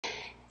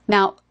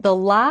Now, the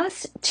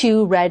last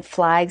two red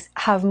flags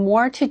have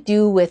more to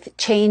do with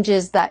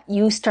changes that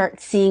you start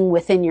seeing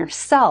within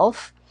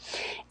yourself.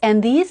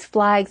 And these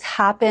flags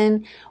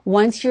happen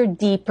once you're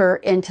deeper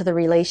into the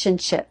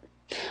relationship.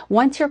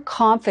 Once your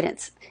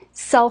confidence,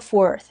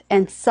 self-worth,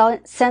 and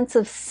sense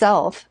of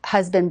self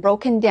has been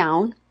broken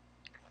down,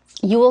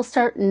 you will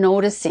start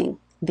noticing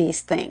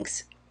these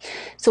things.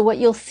 So what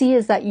you'll see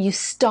is that you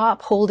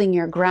stop holding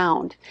your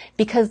ground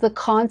because the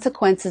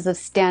consequences of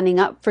standing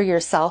up for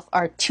yourself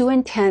are too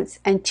intense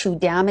and too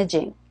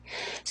damaging.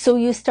 So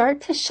you start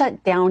to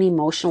shut down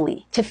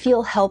emotionally, to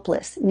feel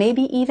helpless,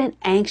 maybe even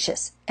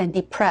anxious and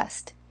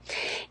depressed.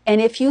 And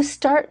if you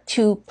start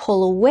to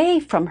pull away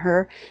from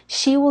her,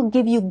 she will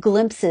give you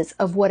glimpses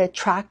of what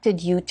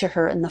attracted you to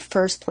her in the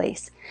first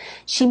place.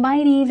 She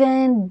might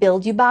even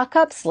build you back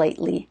up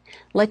slightly,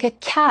 like a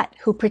cat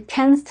who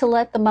pretends to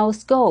let the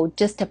mouse go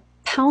just to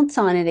pounce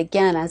on it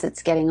again as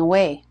it's getting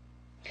away.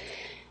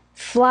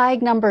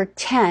 Flag number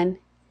 10,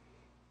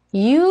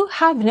 you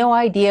have no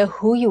idea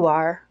who you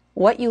are,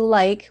 what you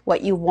like,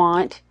 what you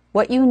want,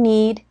 what you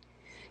need.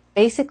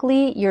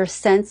 Basically, your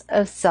sense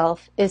of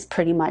self is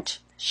pretty much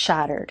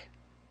shattered.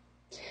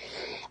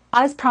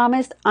 As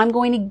promised, I'm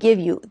going to give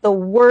you the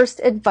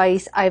worst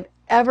advice I've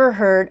ever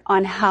heard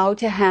on how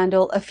to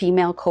handle a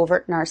female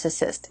covert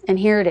narcissist. And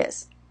here it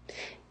is.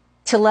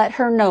 To let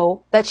her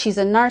know that she's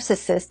a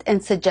narcissist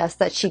and suggest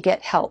that she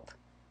get help.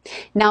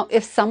 Now,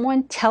 if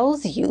someone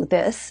tells you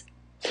this,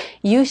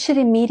 you should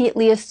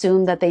immediately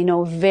assume that they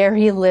know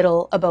very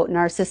little about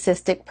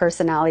narcissistic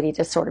personality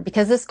disorder,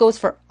 because this goes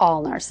for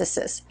all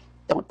narcissists.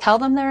 Don't tell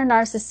them they're a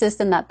narcissist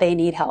and that they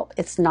need help.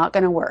 It's not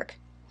going to work.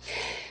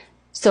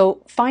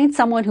 So find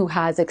someone who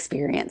has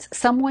experience,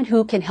 someone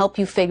who can help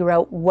you figure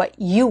out what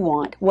you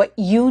want, what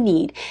you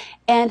need,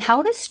 and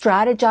how to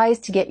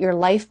strategize to get your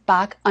life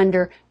back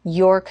under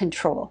your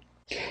control.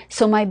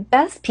 So my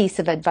best piece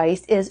of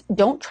advice is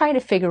don't try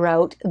to figure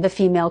out the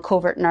female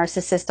covert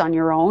narcissist on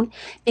your own,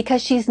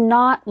 because she's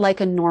not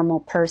like a normal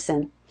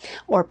person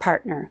or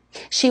partner.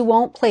 She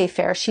won't play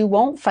fair, she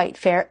won't fight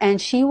fair, and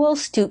she will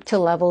stoop to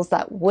levels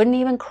that wouldn't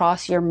even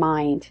cross your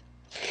mind.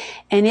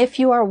 And if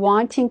you are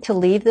wanting to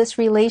leave this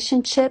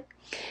relationship,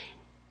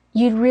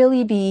 you'd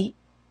really be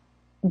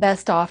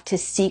best off to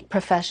seek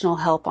professional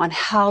help on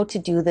how to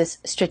do this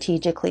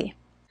strategically.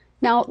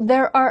 Now,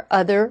 there are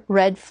other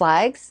red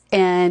flags,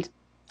 and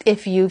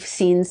if you've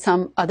seen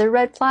some other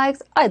red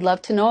flags, I'd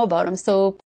love to know about them. So